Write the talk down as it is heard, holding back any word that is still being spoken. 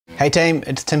Hey team,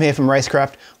 it's Tim here from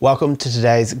RaceCraft. Welcome to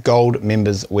today's Gold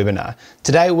Members webinar.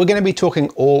 Today we're going to be talking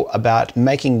all about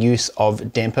making use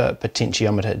of damper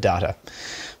potentiometer data.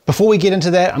 Before we get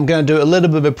into that, I'm going to do a little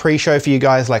bit of a pre-show for you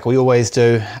guys like we always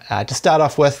do. To start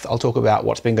off with, I'll talk about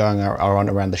what's been going on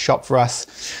around the shop for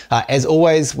us. As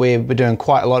always, we're doing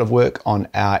quite a lot of work on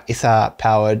our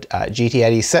SR-powered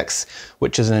GT86,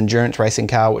 which is an endurance racing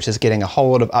car, which is getting a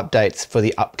whole lot of updates for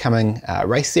the upcoming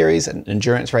race series, an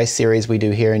endurance race series we do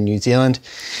here in New Zealand.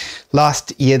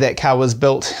 Last year that car was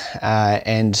built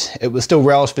and it was still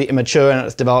relatively immature in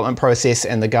its development process,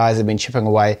 and the guys have been chipping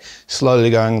away, slowly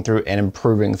going through and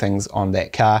improving things on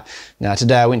that car. Now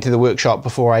today I went to the workshop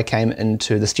before I came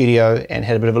into the studio and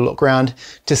had a bit of a look around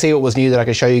to see what was new that I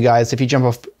could show you guys. If you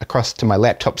jump across to my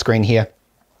laptop screen here,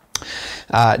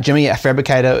 Jimmy, our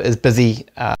fabricator, is busy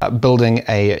building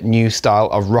a new style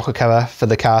of rocker cover for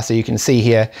the car. So you can see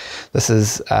here, this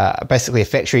is basically a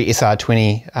factory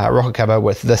SR20 rocker cover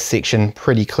with this section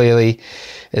pretty clearly.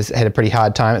 It's had a pretty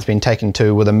hard time. It's been taken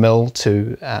to with a mill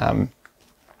to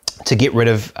get rid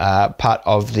of part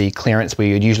of the clearance where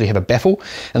you'd usually have a baffle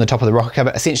in the top of the rocker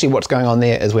cover. Essentially what's going on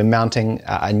there is we're mounting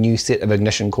a new set of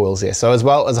ignition coils there. So as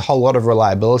well as a whole lot of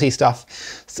reliability stuff,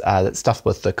 stuff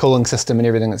with the cooling system and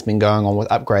everything that's been going on with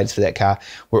upgrades for that car,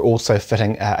 we're also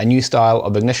fitting a new style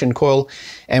of ignition coil.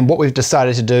 And what we've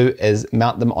decided to do is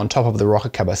mount them on top of the rocker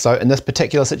cover. So in this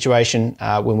particular situation,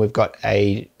 when we've got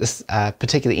this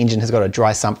particular engine has got a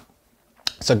dry sump,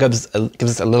 so it gives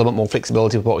us a little bit more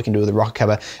flexibility with what we can do with the rocker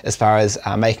cover as far as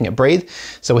making it breathe.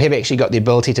 So we have actually got the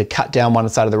ability to cut down one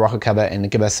side of the rocker cover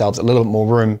and give ourselves a little bit more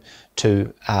room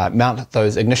to mount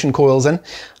those ignition coils in.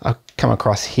 I'll come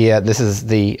across here. This is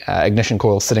the ignition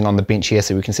coil sitting on the bench here,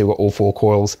 so we can see we've got all 4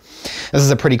 coils. This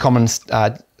is a pretty common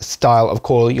style of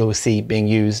coil you'll see being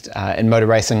used in motor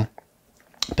racing.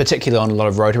 Particularly on a lot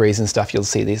of rotaries and stuff, you'll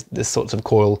see this sorts of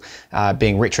coil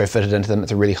being retrofitted into them.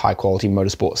 It's a really high quality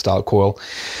motorsport style coil.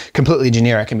 Completely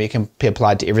generic and can be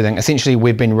applied to everything. Essentially,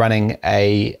 we've been running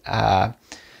a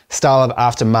style of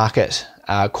aftermarket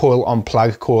coil on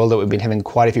plug coil that we've been having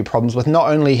quite a few problems with. Not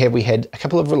only have we had a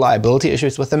couple of reliability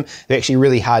issues with them, they're actually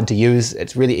really hard to use.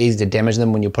 It's really easy to damage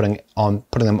them when you're putting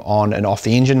them on and off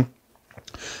the engine.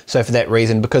 So for that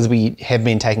reason, because we have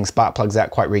been taking spark plugs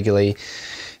out quite regularly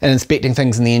and inspecting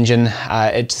things in the engine,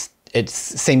 it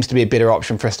seems to be a better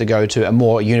option for us to go to a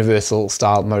more universal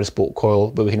style motorsport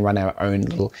coil where we can run our own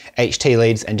little HT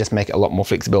leads and just make it a lot more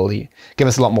flexibility, give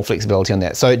us a lot more flexibility on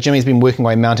that. So Jimmy's been working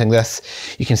away mounting this.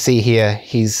 You can see here,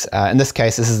 he's, in this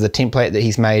case, this is the template that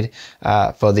he's made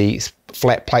for the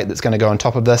flat plate that's going to go on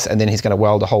top of this, and then he's going to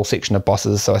weld a whole section of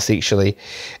bosses. So essentially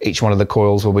each one of the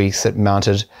coils will be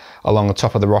mounted along the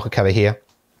top of the rocker cover here.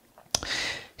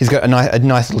 He's got a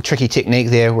nice little tricky technique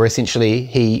there where essentially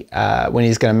he, when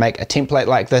he's going to make a template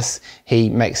like this, he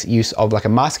makes use of like a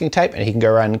masking tape, and he can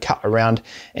go around and cut around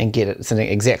and get it sitting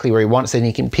exactly where he wants it. And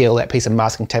he can peel that piece of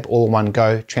masking tape all in one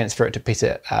go, transfer it to a piece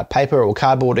of paper or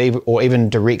cardboard, or even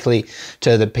directly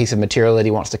to the piece of material that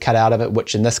he wants to cut out of it,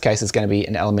 which in this case is going to be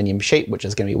an aluminium sheet, which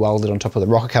is going to be welded on top of the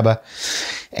rocker cover.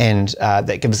 And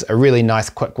that gives a really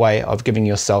nice quick way of giving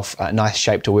yourself a nice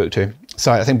shape to work to.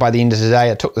 So I think by the end of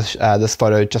today, I took this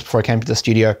photo just before I came to the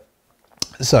studio.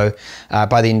 So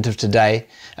by the end of today,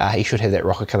 he should have that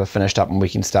rocker cover finished up and we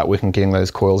can start working getting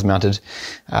those coils mounted.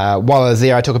 While I was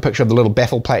there, I took a picture of the little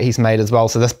baffle plate he's made as well.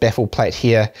 So this baffle plate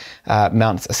here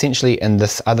mounts essentially in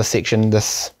this other section,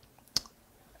 this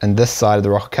side of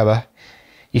the rocker cover.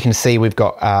 You can see we've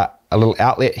got a little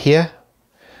outlet here,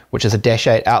 which is a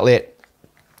 -8 outlet.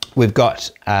 We've got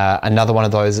another one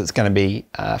of those that's going to be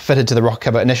fitted to the rocker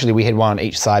cover. Initially we had one on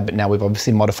each side, but now we've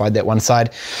obviously modified that one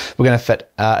side. We're going to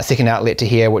fit a second outlet to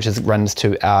here, which runs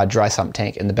to our dry sump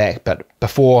tank in the back. But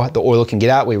before the oil can get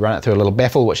out, we run it through a little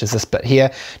baffle, which is this bit here,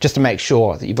 just to make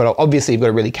sure that you've got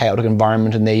a really chaotic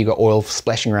environment in there. You've got oil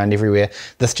splashing around everywhere.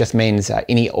 This just means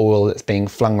any oil that's being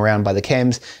flung around by the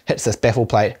cams hits this baffle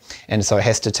plate, and so it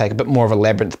has to take a bit more of a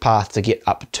labyrinth path to get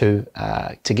up to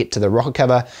the rocker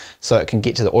cover, so it can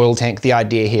get to the oil tank. The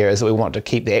idea here is that we want to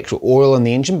keep the actual oil in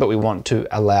the engine, but we want to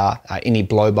allow any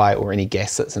blow-by or any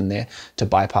gas that's in there to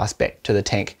bypass back to the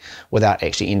tank without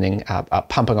actually ending up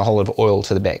pumping a whole lot of oil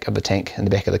to the back of the tank in the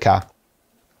back of the car.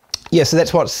 Yeah, so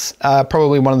that's what's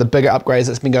probably one of the bigger upgrades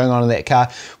that's been going on in that car.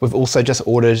 We've also just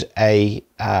ordered a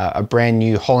brand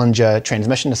new Hollinger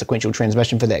transmission, a sequential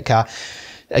transmission for that car.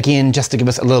 Again, just to give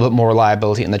us a little bit more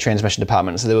reliability in the transmission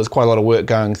department. So there was quite a lot of work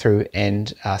going through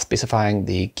and specifying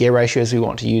the gear ratios we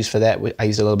want to use for that. I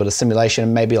used a little bit of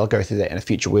simulation. Maybe I'll go through that in a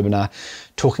future webinar,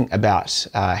 talking about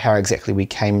how exactly we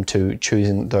came to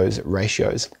choosing those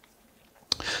ratios.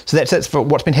 So that's it for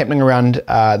what's been happening around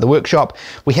the workshop.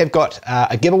 We have got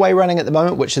a giveaway running at the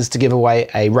moment, which is to give away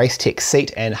a Racetech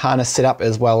seat and harness setup,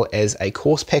 as well as a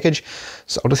course package.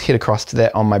 So I'll just head across to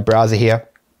that on my browser here.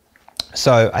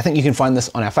 So I think you can find this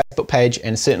on our Facebook page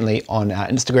and certainly on our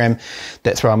Instagram.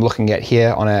 That's where I'm looking at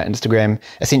here on our Instagram.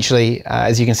 Essentially,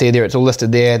 as you can see there, it's all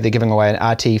listed there. They're giving away an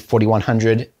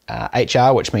RT4100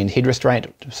 HR, which means head restraint.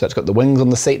 So it's got the wings on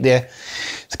the seat there.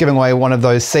 It's giving away one of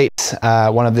those seats,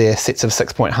 one of their sets of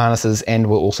 6-point harnesses, and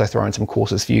we'll also throw in some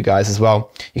courses for you guys as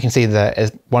well. You can see that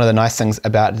as one of the nice things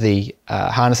about the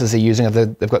harnesses they're using,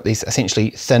 they've got these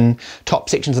essentially thin top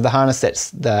sections of the harness.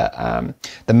 That's the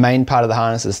main part of the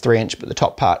harness is 3-inch, but the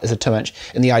top part is a 2-inch.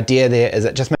 And the idea there is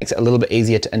it just makes it a little bit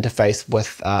easier to interface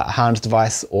with a harness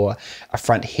device or a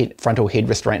frontal head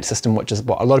restraint system, which is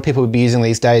what a lot of people would be using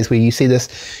these days, where you see this,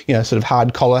 you know, sort of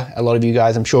hard collar. A lot of you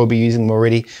guys, I'm sure, will be using them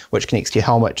already, which connects to your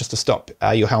helmet just to stop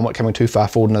your helmet coming too far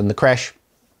forward in the crash.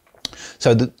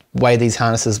 So the way these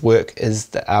harnesses work is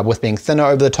that, with being thinner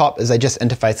over the top, is they just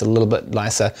interface a little bit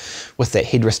nicer with that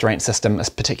head restraint system,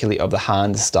 particularly of the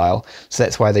Hans style. So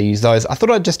that's why they use those. I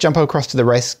thought I'd just jump across to the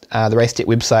Racetech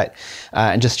website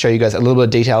and just show you guys a little bit of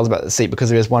details about the seat, because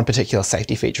there is one particular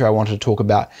safety feature I wanted to talk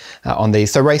about on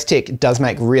these. So Racetech does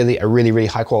make a really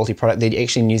high quality product. They're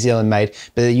actually New Zealand made,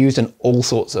 but they're used in all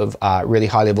sorts of really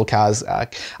high level cars.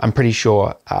 I'm pretty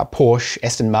sure Porsche,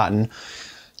 Aston Martin,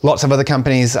 lots of other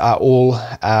companies are all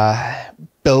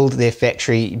build their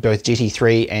factory, both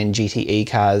GT3 and GTE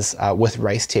cars, with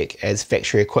Racetech as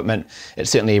factory equipment.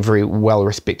 It's certainly a very well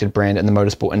respected brand in the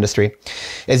motorsport industry.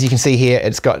 As you can see here,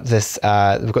 it's got this,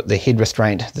 we've got the head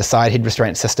restraint, the side head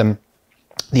restraint system.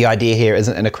 The idea here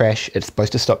isn't in a crash, it's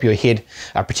supposed to stop your head,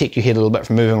 protect your head a little bit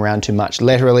from moving around too much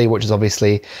laterally, which is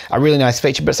obviously a really nice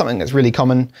feature, but something that's really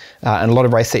common in a lot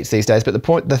of race seats these days. But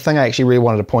the thing I actually really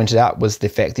wanted to point out was the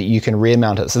fact that you can rear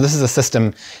mount it. So this is a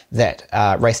system that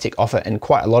Racetech offer in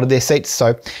quite a lot of their seats. So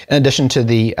in addition to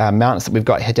the mounts that we've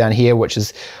got down here, which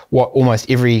is what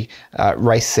almost every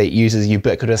race seat uses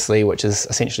ubiquitously, which is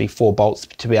essentially 4 bolts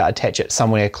to be able to attach it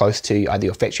somewhere close to either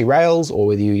your factory rails or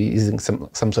whether you're using some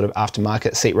sort of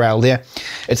aftermarket seat rail there.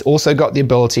 It's also got the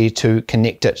ability to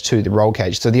connect it to the roll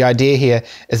cage. So the idea here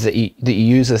is that you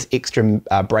use this extra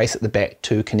brace at the back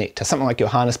to connect to something like your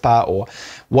harness bar or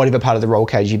whatever part of the roll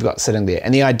cage you've got sitting there.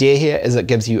 And the idea here is it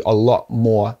gives you a lot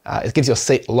more, it gives your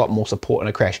seat a lot more support in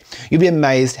a crash. You'll be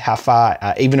amazed how far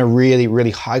even a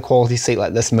really high quality seat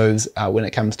like this moves when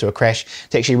it comes to a crash.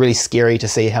 It's actually really scary to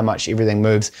see how much everything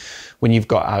moves when you've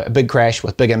got a big crash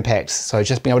with big impacts. So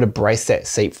just being able to brace that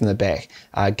seat from the back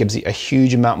gives you a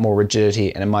huge amount more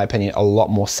rigidity and, in my opinion, a lot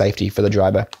more safety for the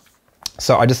driver.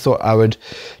 So I just thought I would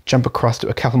jump across to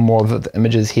a couple more of the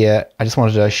images here. I just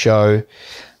wanted to show,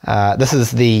 this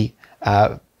is the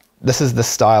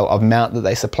style of mount that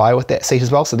they supply with that seat as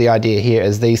well. So the idea here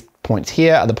is these points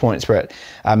here are the points where it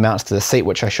mounts to the seat,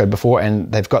 which I showed before,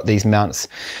 and they've got these mounts,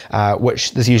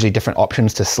 which there's usually different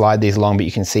options to slide these along, but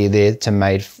you can see they're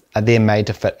made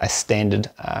to fit a standard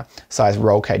size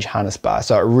roll cage harness bar.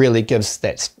 So it really gives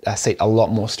that seat a lot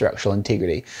more structural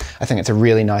integrity. I think it's a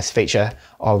really nice feature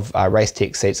of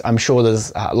Racetech seats. I'm sure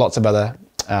there's lots of other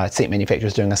seat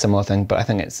manufacturers doing a similar thing, but I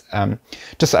think it's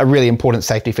just a really important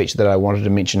safety feature that I wanted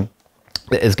to mention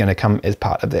that is going to come as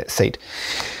part of that seat.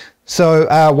 So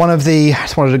I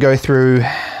just wanted to go through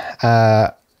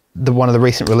one of the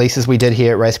recent releases we did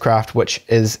here at RaceCraft, which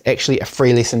is actually a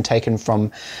free lesson taken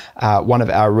from one of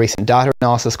our recent data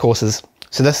analysis courses.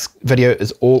 So this video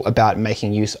is all about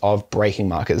making use of braking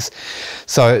markers.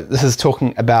 So this is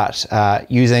talking about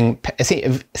using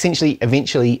essentially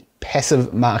eventually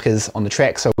passive markers on the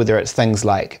track. So whether it's things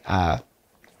like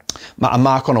a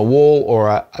mark on a wall,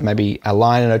 or maybe a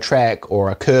line in a track,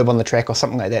 or a curve on the track, or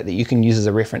something like that that you can use as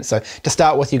a reference. So to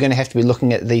start with, you're going to have to be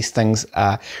looking at these things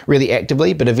really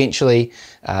actively, but eventually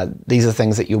these are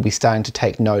things that you'll be starting to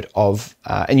take note of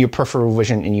in your peripheral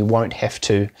vision, and you won't have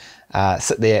to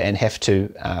sit there and have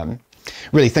to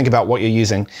really think about what you're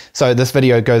using. So this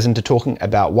video goes into talking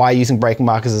about why using braking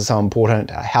markers is so important,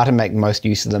 how to make the most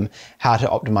use of them, how to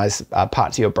optimize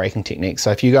parts of your braking technique. So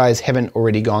if you guys haven't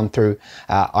already gone through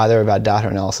either of our data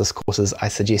analysis courses, I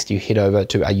suggest you head over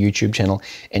to our YouTube channel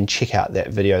and check out that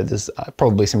video. There's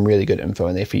probably some really good info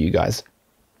in there for you guys.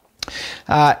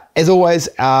 As always,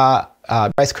 our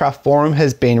RaceCraft forum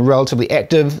has been relatively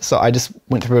active, so I just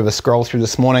went through a bit of a scroll through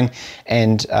this morning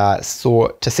and saw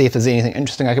to see if there's anything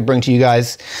interesting I could bring to you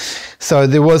guys. So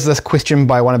there was this question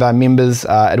by one of our members,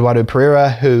 Eduardo Pereira,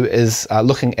 who is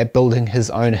looking at building his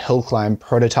own hillclimb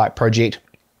prototype project.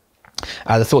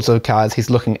 The sorts of cars he's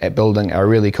looking at building are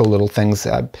really cool little things.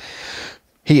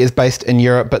 He is based in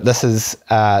Europe, but this is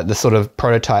the sort of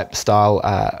prototype style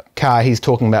car he's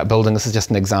talking about building. This is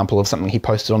just an example of something he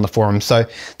posted on the forum. So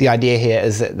the idea here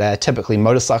is that they're typically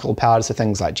motorcycle powered, so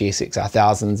things like GSX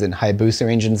R1000s and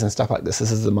Hayabusa engines and stuff like this.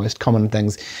 This is the most common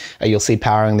things you'll see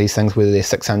powering these things, whether they're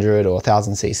 600 or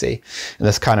 1000 cc in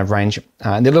this kind of range.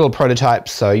 And they're little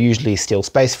prototypes, so usually steel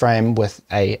space frame with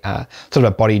a sort of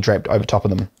a body draped over top of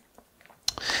them.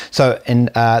 So in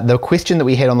the question that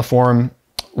we had on the forum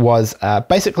was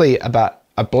basically about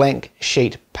a blank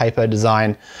sheet paper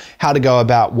design, how to go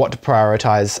about what to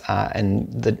prioritize in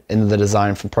the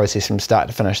design process from start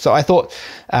to finish. So I thought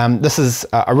this is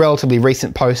a relatively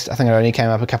recent post. I think it only came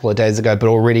up a couple of days ago, but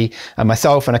already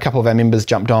myself and a couple of our members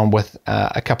jumped on with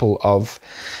a couple of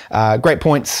great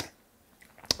points,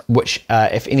 which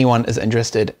if anyone is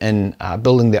interested in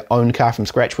building their own car from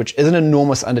scratch, which is an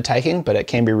enormous undertaking, but it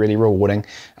can be really rewarding,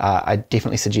 I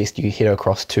definitely suggest you head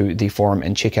across to the forum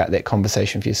and check out that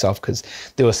conversation for yourself, because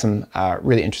there were some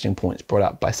really interesting points brought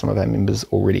up by some of our members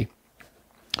already.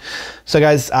 So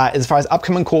guys, as far as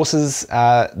upcoming courses,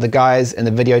 the guys in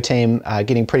the video team are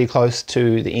getting pretty close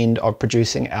to the end of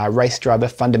producing our Race Driver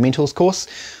Fundamentals course,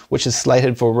 which is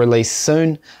slated for release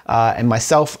soon. And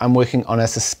myself, I'm working on a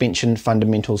Suspension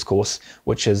Fundamentals course,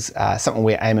 which is something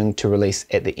we're aiming to release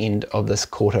at the end of this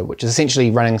quarter, which is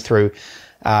essentially running through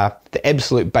the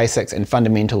absolute basics and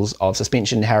fundamentals of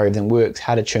suspension, how everything works,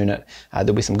 how to tune it.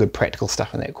 There'll be some good practical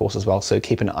stuff in that course as well, so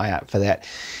keep an eye out for that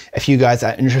if you guys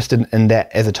are interested in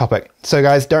that as a topic. So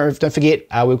guys, don't forget,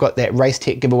 we've got that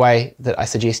Racetech giveaway that I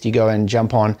suggest you go and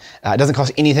jump on. It doesn't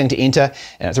cost anything to enter,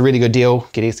 and it's a really good deal.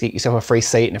 Get yourself a free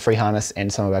seat and a free harness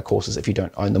and some of our courses if you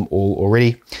don't own them all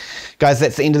already. Guys,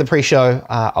 that's the end of the pre-show.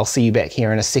 I'll see you back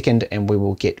here in a second, and we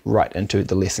will get right into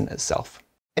the lesson itself.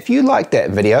 If you liked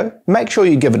that video, make sure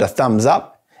you give it a thumbs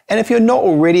up, and if you're not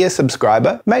already a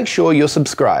subscriber, make sure you're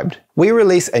subscribed. We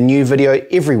release a new video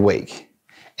every week.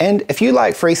 And if you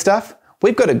like free stuff,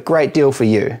 we've got a great deal for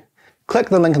you. Click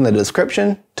the link in the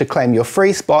description to claim your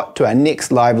free spot to our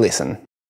next live lesson.